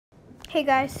Hey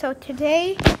guys, so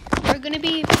today we're gonna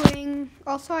be playing.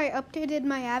 Also, I updated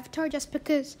my avatar just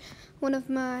because one of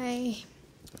my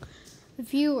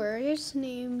viewers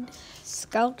named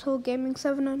Skeletal Gaming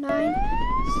 709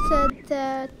 said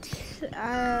that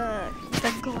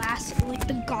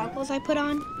the goggles I put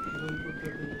on,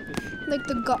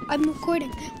 I'm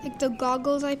recording, like the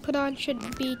goggles I put on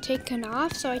should be taken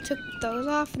off. So I took those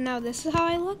off, and now this is how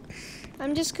I look.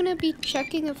 I'm just gonna be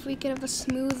checking if we can have a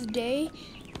smooth day.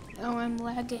 Oh, I'm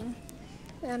lagging.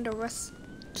 And arrest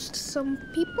some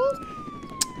people.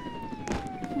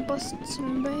 Bust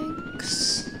some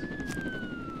banks.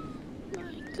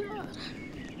 My God.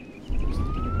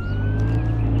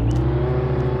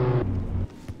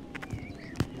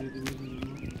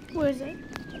 Where is it?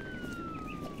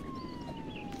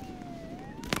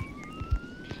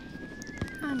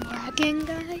 I'm lagging,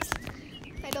 guys.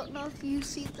 I don't know if you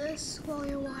see this while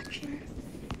you're watching.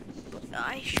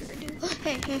 I sure do.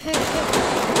 Hey.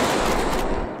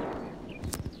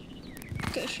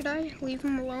 Okay, should I leave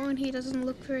him alone? He doesn't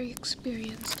look very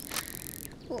experienced.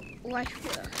 Well, why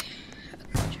should I?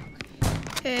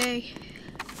 Hey.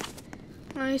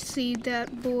 I see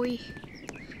that boy.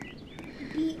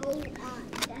 B-O-I.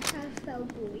 That's how I spell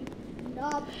boy.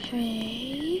 Not.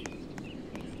 Hey.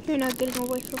 You're not getting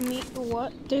away from me.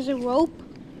 What? There's a rope?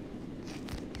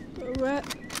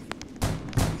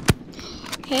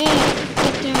 Hey,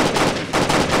 get down.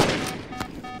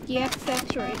 Yep,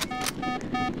 that's right.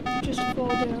 Just fall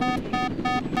down.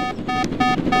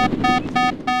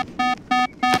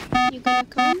 You gonna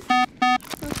come?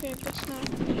 Okay, that's not.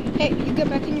 Hey, you get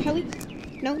back in your heli?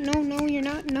 No, you're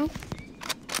not. No.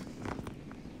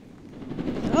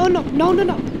 Oh, no. No. I'm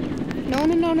gonna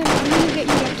get you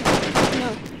back down. No,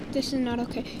 this is not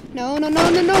okay. No.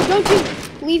 Don't you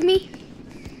leave me.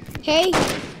 Hey,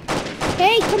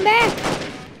 come back.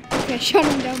 Okay, I shot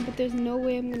him down, but there's no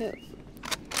way I'm gonna.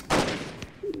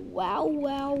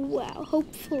 Wow.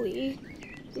 Hopefully,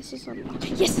 this is unlocked.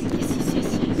 Yes.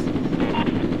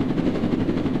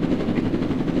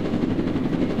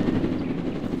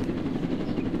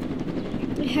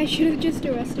 I should have just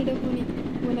arrested him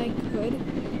when I could.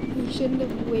 I shouldn't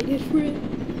have waited for it.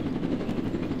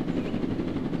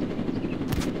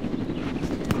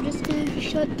 I'm just gonna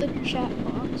shut the chat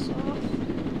box off.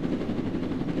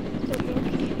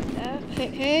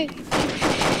 Hey.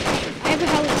 I have a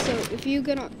heli, so if you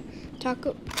get on top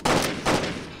of...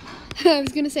 I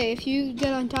was gonna say, if you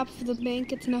get on top of the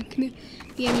bank, it's not gonna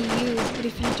be any use, but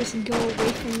if you just go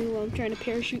away from me while I'm trying to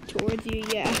parachute towards you,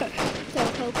 yeah,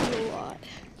 that'll help you a lot.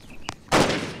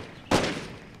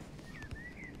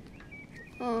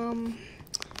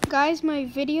 Guys, my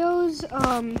videos,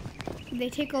 they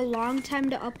take a long time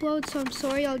to upload, so I'm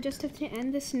sorry, I'll just have to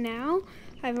end this now.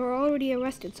 I've already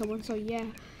arrested someone, so yeah.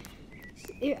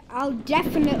 I'll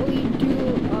definitely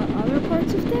do other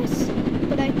parts of this,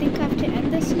 but I think I have to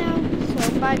end this now.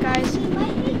 So bye, guys.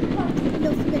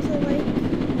 Don't forget to like.